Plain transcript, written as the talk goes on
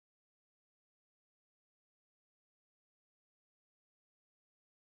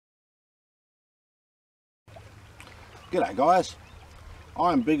G'day guys,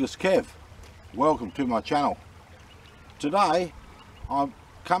 I'm Biggest Kev. Welcome to my channel. Today I've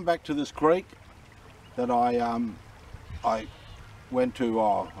come back to this creek that I went to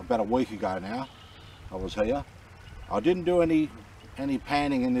about a week ago now. I was here. I didn't do any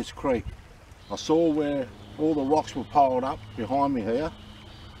panning in this creek. I saw where all the rocks were piled up behind me here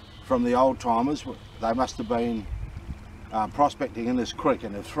from the old timers. They must have been prospecting in this creek,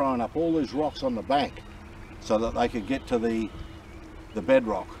 and they've thrown up all these rocks on the bank so that they could get to the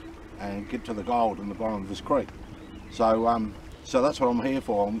bedrock and get to the gold in the bottom of this creek. So so that's what I'm here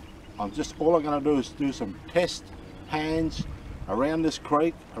for. I'm just, all I'm going to do is do some test pans around this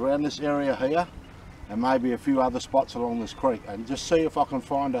creek, around this area here, and maybe a few other spots along this creek, and just see if I can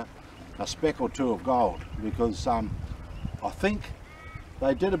find a speck or two of gold, because I think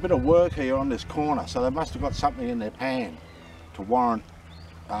they did a bit of work here on this corner, so they must have got something in their pan to warrant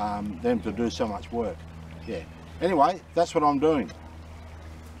them to do so much work. Yeah. Anyway, that's what I'm doing.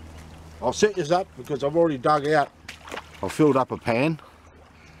 I'll set this up because I've already dug out. I've filled up a pan,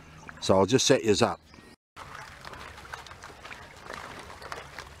 so I'll just set this up.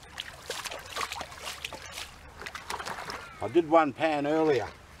 I did one pan earlier.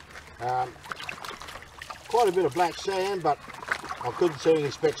 Quite a bit of black sand, but I couldn't see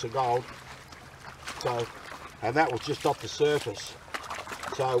any specks of gold. So, and that was just off the surface.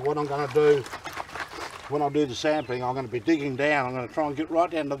 So what I'm going to do, when I do the sampling, I'm going to be digging down. I'm going to try and get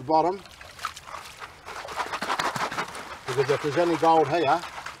right down to the bottom, because if there's any gold here,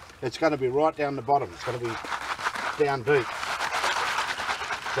 it's going to be right down the bottom. It's going to be down deep.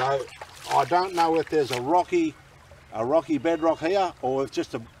 So I don't know if there's a rocky bedrock here, or it's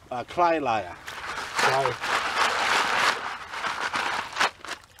just a clay layer. So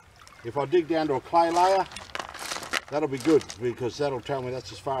if I dig down to a clay layer, that'll be good, because that'll tell me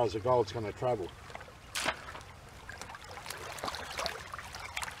that's as far as the gold's going to travel.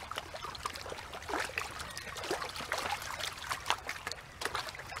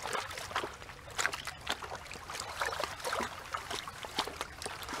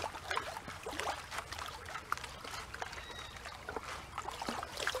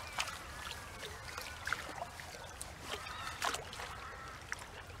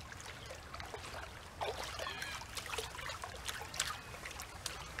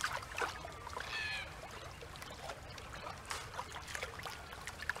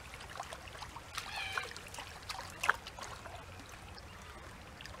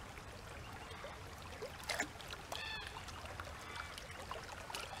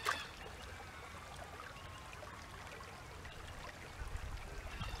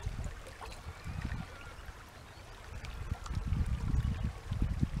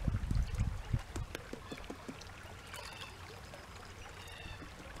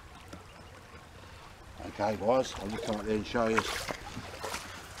 Okay guys, I'll just come up there and show you.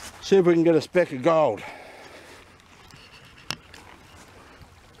 See if we can get a speck of gold.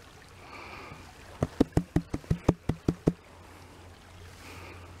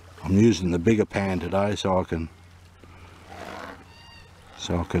 I'm using the bigger pan today so I can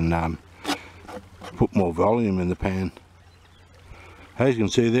put more volume in the pan. As you can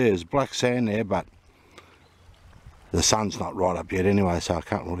see, there's black sand there, but the sun's not right up yet anyway, so I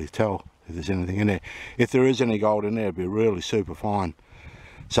can't really tell if there's anything in there. If there is any gold in there, it'll be really super fine.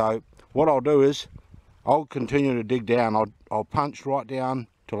 So what I'll do is I'll continue to dig down. I'll punch right down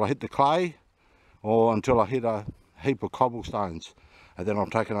till I hit the clay, or until I hit a heap of cobblestones, and then I'll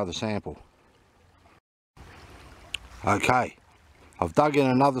take another sample. Okay, I've dug in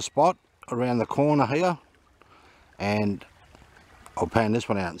another spot around the corner here, and I'll pan this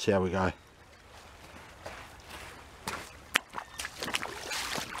one out and see how we go.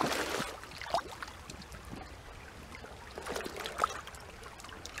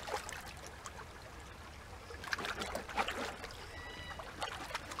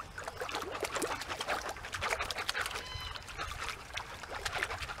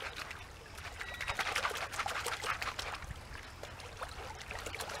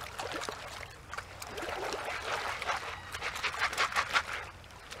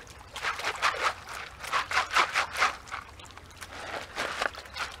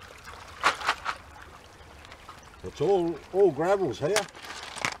 It's all gravels here,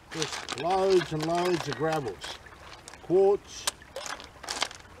 just loads and loads of gravels. Quartz,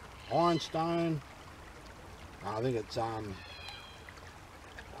 ironstone, I think it's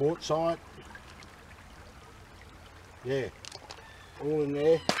quartzite, yeah, all in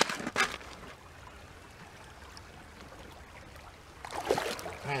there.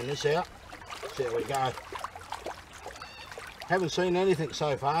 Pan this out, see how we go. Haven't seen anything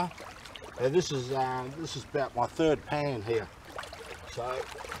so far. This is about my third pan here, so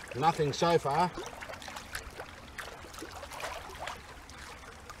nothing so far.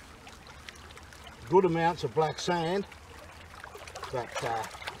 Good amounts of black sand, but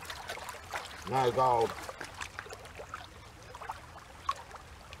no gold.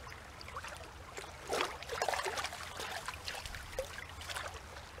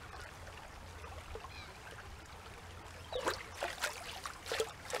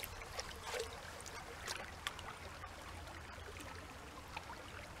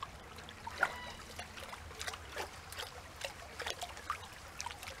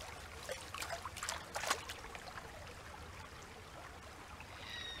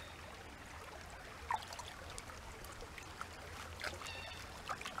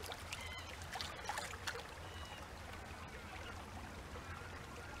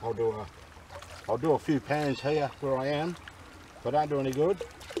 I'll do a few pans here where I am. If I don't do any good,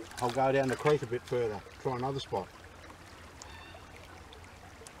 I'll go down the creek a bit further, try another spot.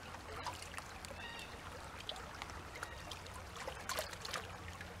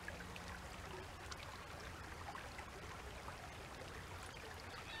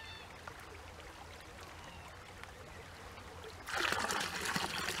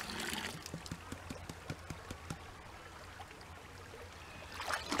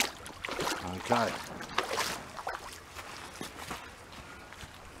 Okay.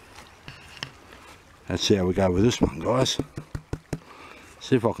 Let's see how we go with this one, guys.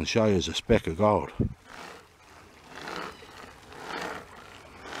 See if I can show you as a speck of gold.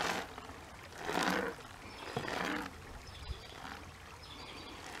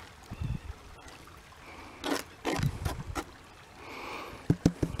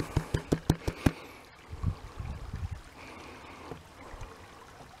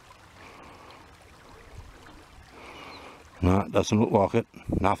 No, it doesn't look like it.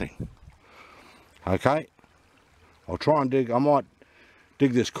 Nothing. Okay. I'll try and dig. I might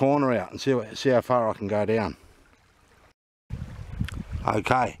dig this corner out and see how far I can go down.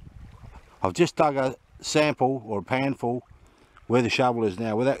 Okay. I've just dug a sample or a panful where the shovel is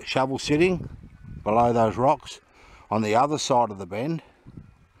now. Where that shovel sitting below those rocks on the other side of the bend.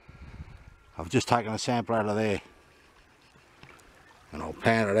 I've just taken a sample out of there. And I'll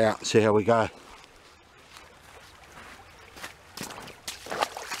pan it out and see how we go.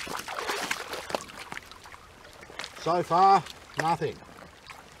 So far, nothing.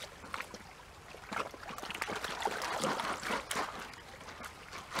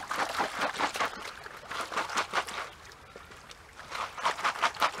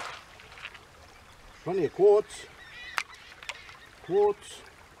 Plenty of quartz.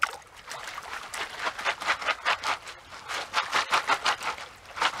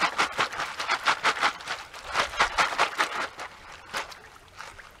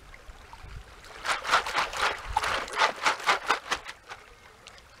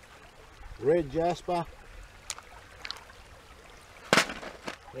 Red jasper.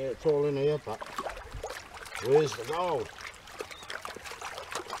 Yeah, it's all in here, but where's the gold?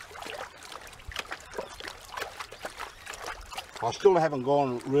 I still haven't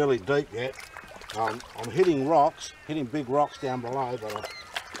gone really deep yet. I'm hitting rocks, hitting big rocks down below, but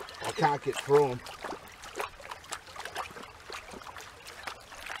I can't get through them.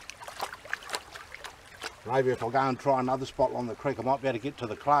 Maybe if I go and try another spot along the creek, I might be able to get to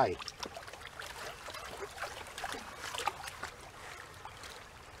the clay.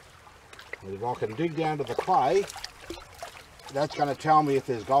 If I can dig down to the clay, that's going to tell me if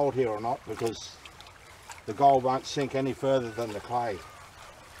there's gold here or not, because the gold won't sink any further than the clay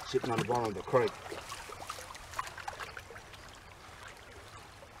sitting on the bottom of the creek.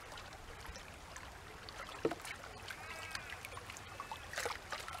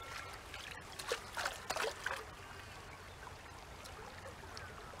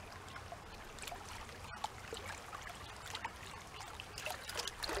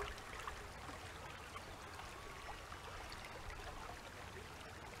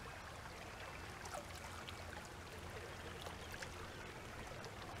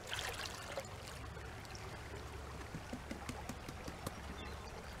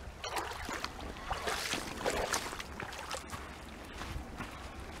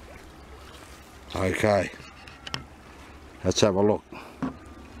 Okay, let's have a look.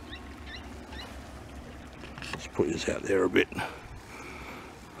 Let's put this out there a bit.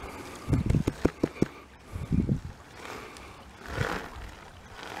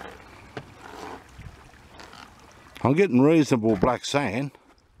 I'm getting reasonable black sand.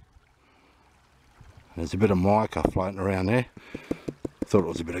 There's a bit of mica floating around there. Thought it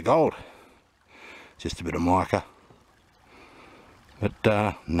was a bit of gold. Just a bit of mica. But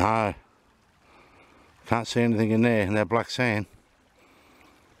no. Can't see anything in there, in that black sand.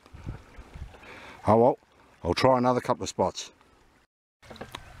 Oh well, I'll try another couple of spots.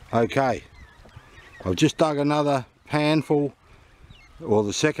 Okay, I've just dug another pan full, or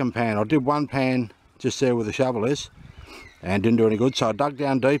the second pan. I did one pan just there where the shovel is, and didn't do any good, so I dug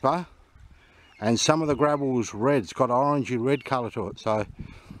down deeper, and some of the gravel's red. It's got an orangey red colour to it, so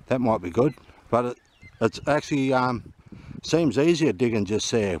that might be good. But it's actually seems easier digging just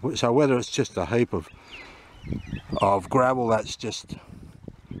there. So whether it's just a heap of gravel that's just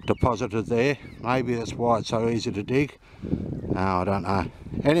deposited there, maybe that's why it's so easy to dig. I don't know.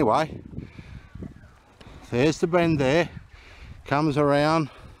 Anyway, there's the bend there, comes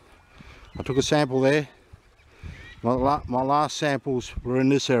around. I took a sample there. My last samples were in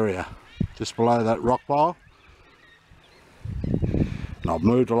this area, just below that rock pile, and I've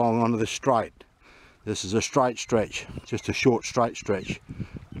moved along onto this straight. This is a straight stretch, just a short straight stretch,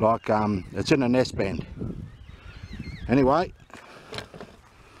 like it's in a nest bend. Anyway,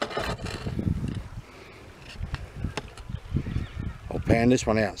 I'll pan this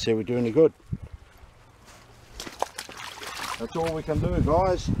one out, see if we do any good. That's all we can do,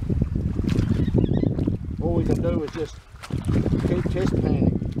 guys. All we can do is just keep test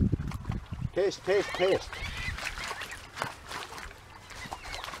panning. Test, test, test.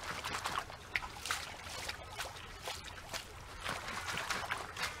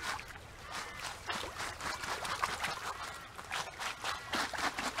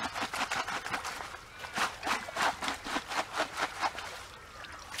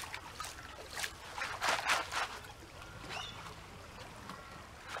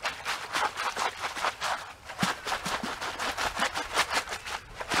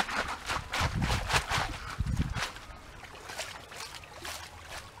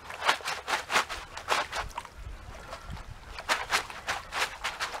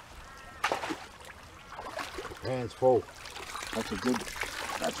 Pan's full. That's a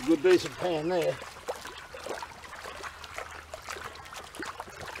good decent pan there.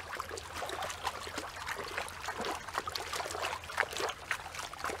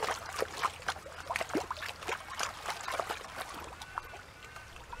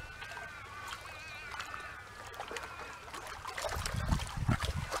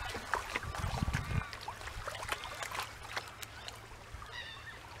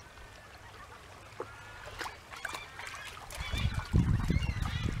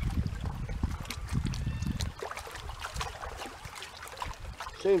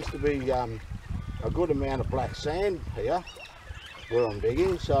 Seems to be a good amount of black sand here where I'm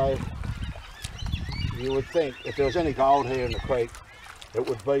digging, so you would think if there was any gold here in the creek it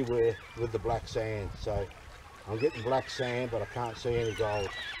would be with the black sand. So I'm getting black sand, but I can't see any gold.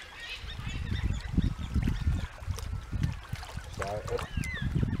 So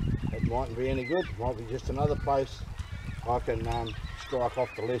it mightn't be any good. It might be just another place I can strike off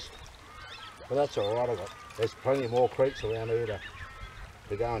the list. But that's alright. There's plenty more creeks around here to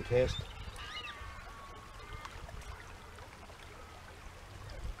go and test.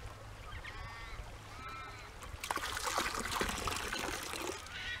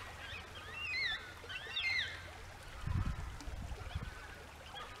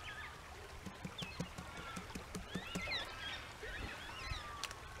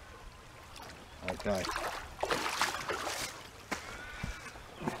 Okay.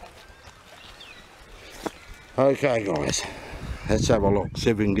 Okay guys, let's have a look,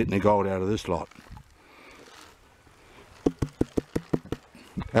 see if we can get any gold out of this lot.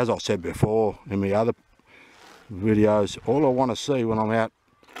 As I said before in my other videos, all I want to see when I'm out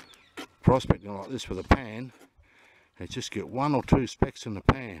prospecting like this with a pan is just get one or two specks in the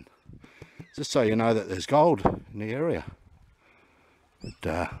pan, just so you know that there's gold in the area.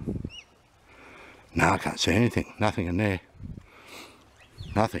 But no, I can't see anything, nothing in there,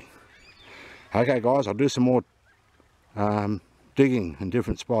 nothing. Okay guys, I'll do some more digging in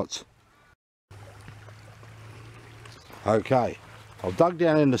different spots. Okay, I've dug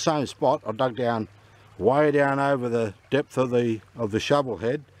down in the same spot. I dug down way down over the depth of the shovel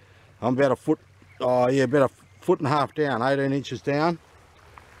head. I'm about a foot, about a foot and a half down, 18 inches down.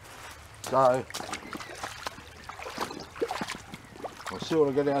 So we'll see what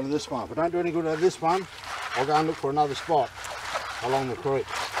I get out of this one. If I don't do any good out of this one, I'll go and look for another spot along the creek.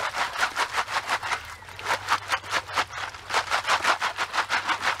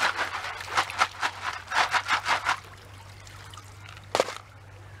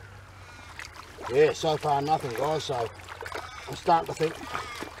 Yeah, so far nothing guys, so I'm starting to think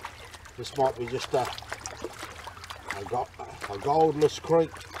this might be just a goldless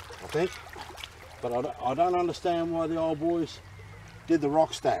creek, I think. But I don't understand why the old boys did the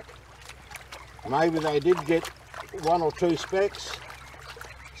rock stack. Maybe they did get 1 or 2 specks,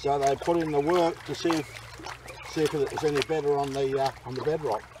 so they put in the work to see if it was any better on the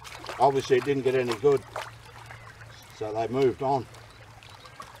bedrock. Obviously it didn't get any good, so they moved on.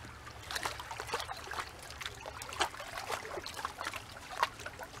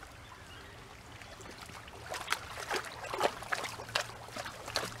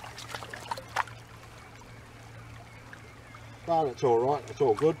 But it's all right, it's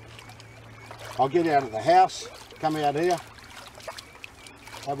all good. I'll get out of the house, come out here,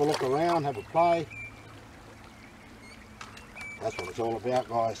 have a look around, have a play. That's what it's all about,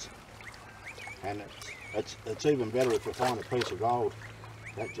 guys. And it's even better if you find a piece of gold.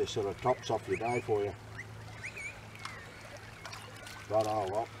 That just sort of tops off your day for you. But oh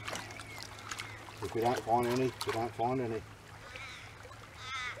well, if you don't find any, you don't find any.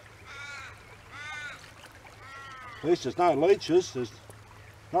 At least there's no leeches. There's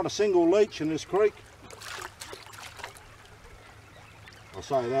not a single leech in this creek. I'll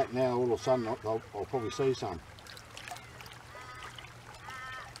say that now, all of a sudden I'll probably see some.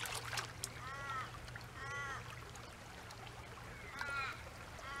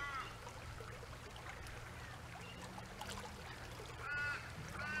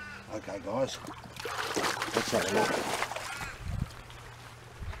 Okay guys, let's have a look.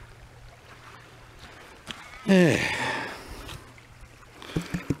 Yeah,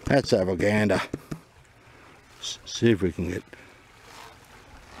 let's have a gander. See if we can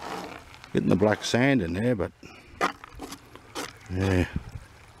getting the black sand in there, but yeah,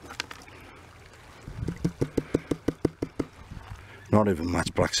 not even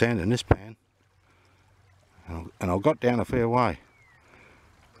much black sand in this pan, and I got down a fair way.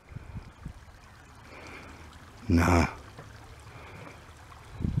 No,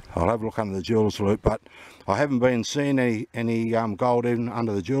 I'll have a look under the jeweller's loop, but I haven't been seeing any gold even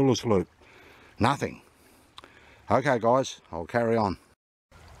under the jeweller's loop. Nothing. Okay guys, I'll carry on.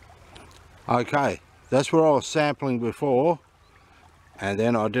 Okay, that's where I was sampling before, and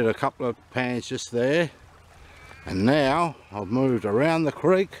then I did a couple of pans just there, and now I've moved around the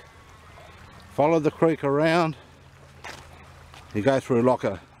creek, followed the creek around. You go through like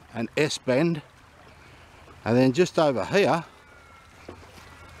an S bend, and then just over here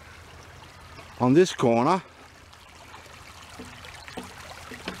on this corner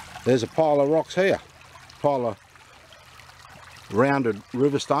there's a pile of rocks here, pile of rounded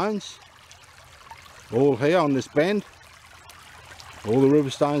river stones, all here on this bend, all the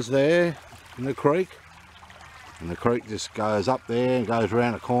river stones there in the creek, and the creek just goes up there and goes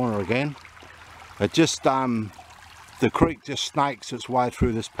around the corner again. It just the creek just snakes its way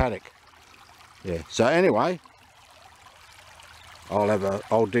through this paddock. Yeah, so anyway,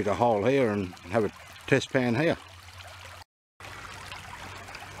 I'll dig a hole here and have a test pan here.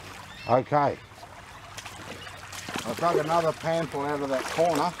 Okay, I dug another panful out of that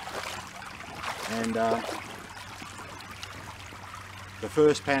corner, and the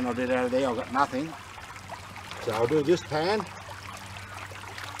first pan I did out of there I got nothing, so I'll do this pan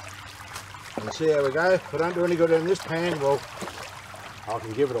and see how we go. If I don't do any good in this pan, well, I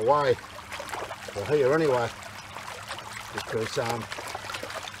can give it away for here anyway, because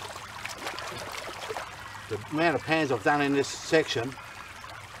the amount of pans I've done in this section,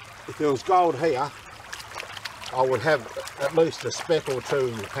 if there was gold here, I would have at least a speck or 2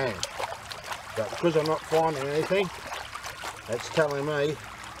 in the pan. But because I'm not finding anything, that's telling me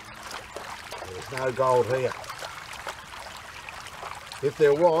there's no gold here. If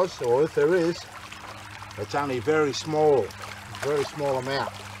there was, or if there is, it's only very small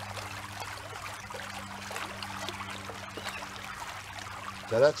amount.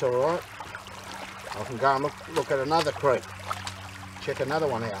 So that's alright. I can go and look at another creek, check another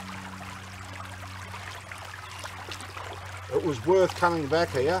one out. It was worth coming back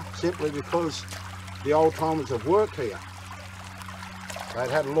here simply because the old timers have worked here. They'd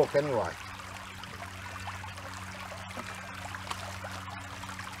had a look anyway.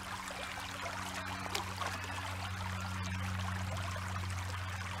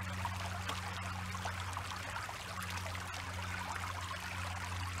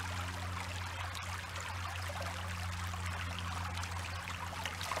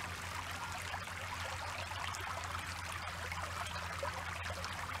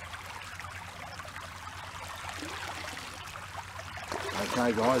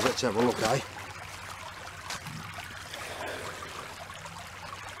 Okay guys, let's have a look, eh?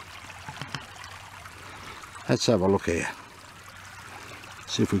 Let's have a look here.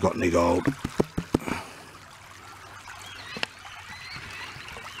 See if we've got any gold.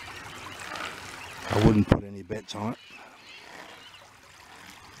 I wouldn't put any bets on it.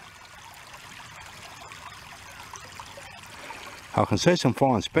 I can see some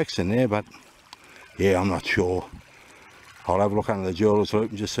fine specks in there, but yeah, I'm not sure. I'll have a look under the jeweler's loop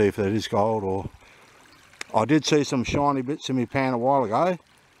and just see if that is gold. Or I did see some shiny bits in my pan a while ago,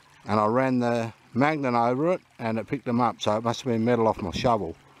 and I ran the magnet over it and it picked them up, so it must have been metal off my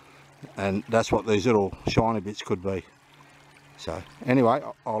shovel, and that's what these little shiny bits could be. So anyway,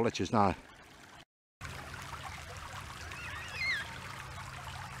 I'll let you know.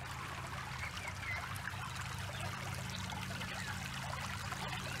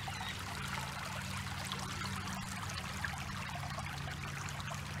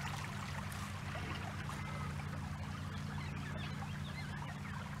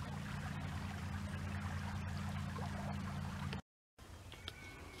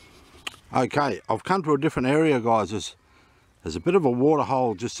 Okay, I've come to a different area, guys. There's a bit of a water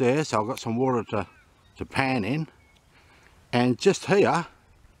hole just there, so I've got some water to pan in. And just here,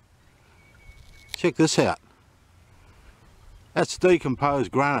 check this out. That's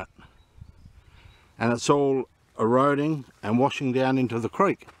decomposed granite. And it's all eroding and washing down into the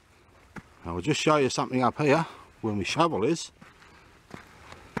creek. I'll just show you something up here where my shovel is.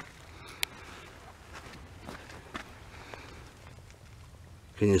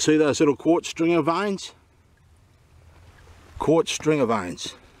 Can you see those little quartz stringer veins? Quartz stringer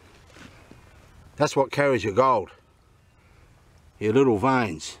veins. That's what carries your gold. Your little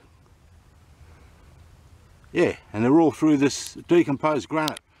veins. Yeah, and they're all through this decomposed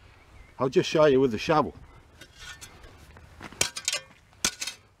granite. I'll just show you with the shovel.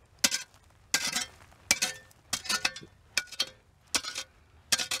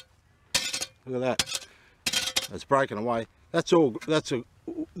 Look at that. It's breaking away. That's all.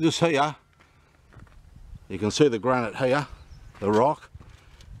 This here. You can see the granite here, the rock,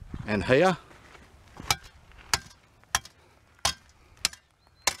 and here.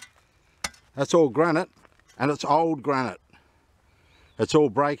 That's all granite, and it's old granite. It's all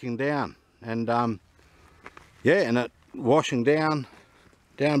breaking down, and yeah, and it washing down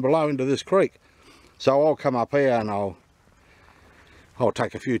below into this creek. So I'll come up here and I'll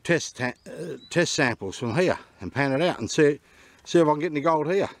take a few test samples from here and pan it out and see if I can get any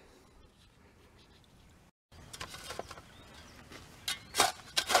gold here.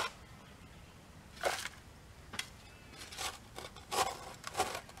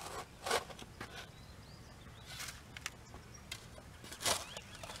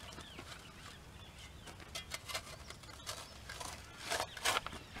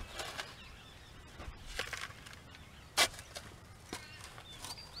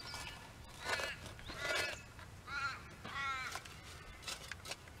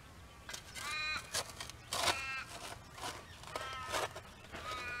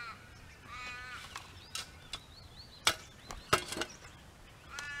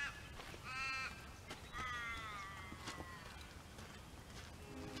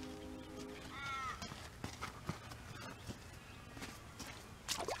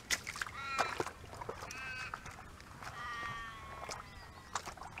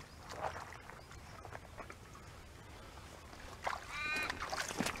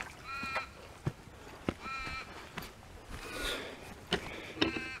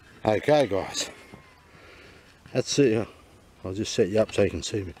 Okay guys, let's see. I'll just set you up so you can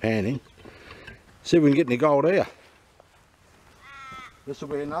see me panning. See if we can get any gold here. This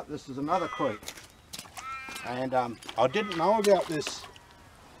is another creek, and I didn't know about this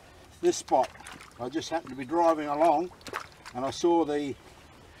spot. I just happened to be driving along, and I saw the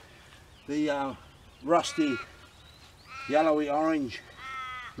rusty, yellowy orange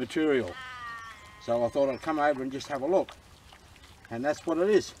material. So I thought I'd come over and just have a look, and that's what it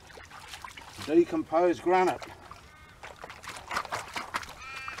is. Decomposed granite.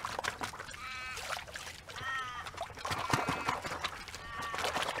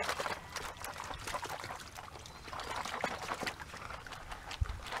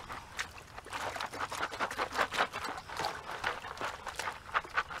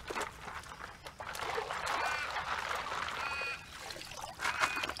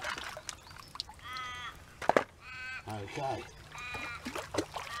 Okay.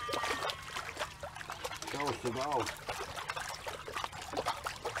 Show us the gold.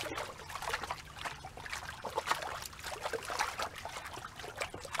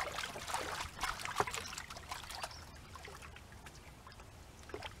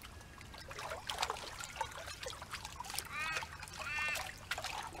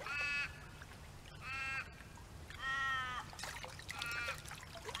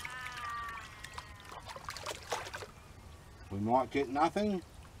 We might get nothing,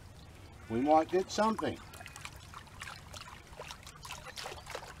 we might get something.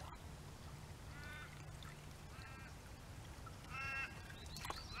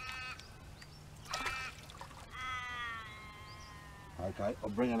 Okay, I'll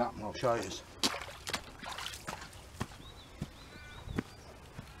bring it up and I'll show you.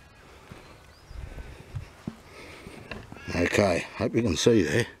 Okay, hope you can see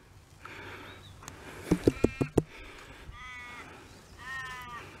there.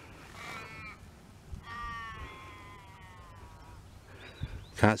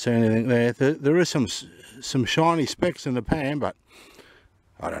 Can't see anything there. There is some shiny specks in the pan, but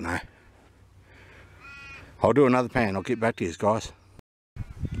I don't know. I'll do another pan. I'll get back to you guys.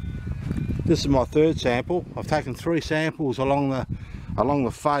 This is my third sample. I've taken 3 samples along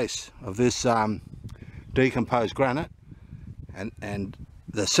the face of this decomposed granite, and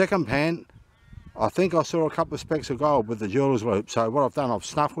the second pan, I think I saw a couple of specks of gold with the jeweler's loop. So what I've done, I've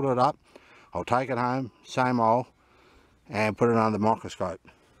snuffled it up. I'll take it home, same hole, and put it under the microscope.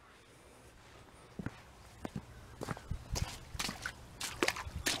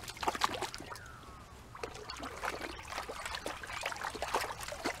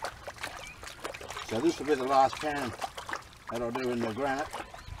 So this will be the last pan that I'll do in the granite.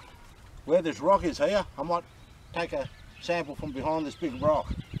 Where this rock is here, I might take a sample from behind this big rock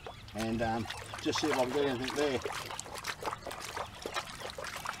and just see if I can get anything there.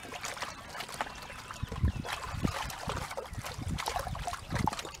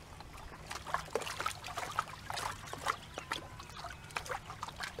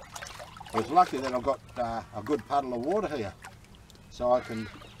 It's lucky that I've got a good puddle of water here, so I can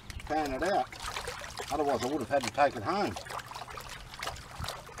pan it out. Otherwise I would have had to take it home.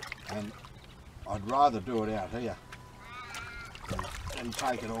 And I'd rather do it out here than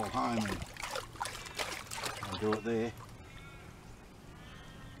take it all home and do it there.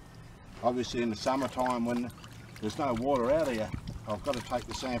 Obviously in the summertime when there's no water out here, I've got to take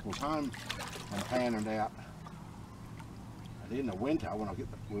the samples home and pan it out. And in the winter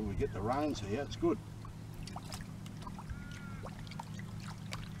when we get the rains here, it's good.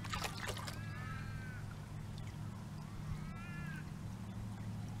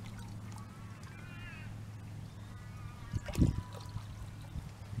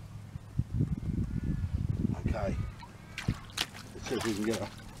 Okay, let's see if we can get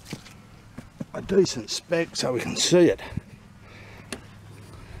a decent speck so we can see it.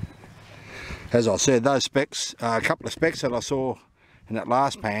 As I said, those specks, a couple of specks that I saw in that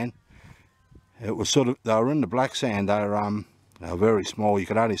last pan, it was sort of, they were in the black sand. They were very small. You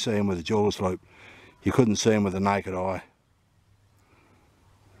could only see them with a jeweler's loop. You couldn't see them with the naked eye.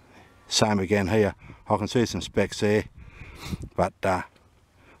 Same again here. I can see some specks there, but I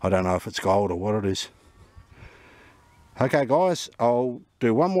don't know if it's gold or what it is. Okay guys, I'll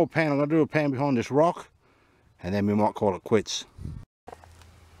do one more pan. I'm going to do a pan behind this rock and then we might call it quits.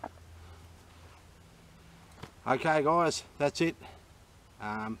 Okay guys, that's it.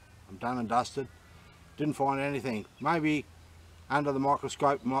 I'm done and dusted. Didn't find anything. Maybe under the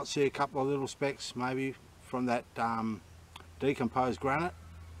microscope you might see a couple of little specks, maybe from that decomposed granite.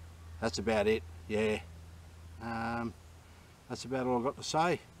 That's about it, yeah. That's about all I've got to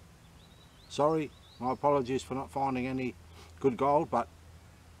say. Sorry, my apologies for not finding any good gold, but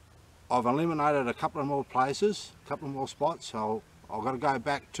I've eliminated a couple of more places, a couple of more spots, so I've got to go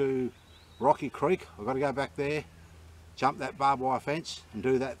back to Rocky Creek. I've got to go back there, jump that barbed wire fence and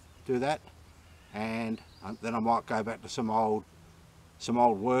do that, and then I might go back to some old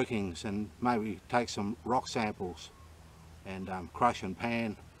workings and maybe take some rock samples and crush and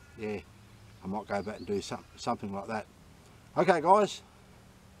pan. Yeah, I might go back and do something like that. Okay guys,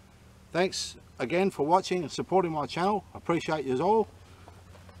 thanks again for watching and supporting my channel. I appreciate you all.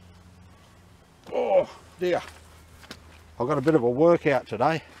 Oh dear, I've got a bit of a workout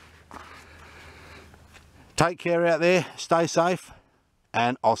today. Take care out there, stay safe,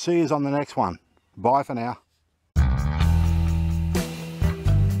 and I'll see you on the next one. Bye for now.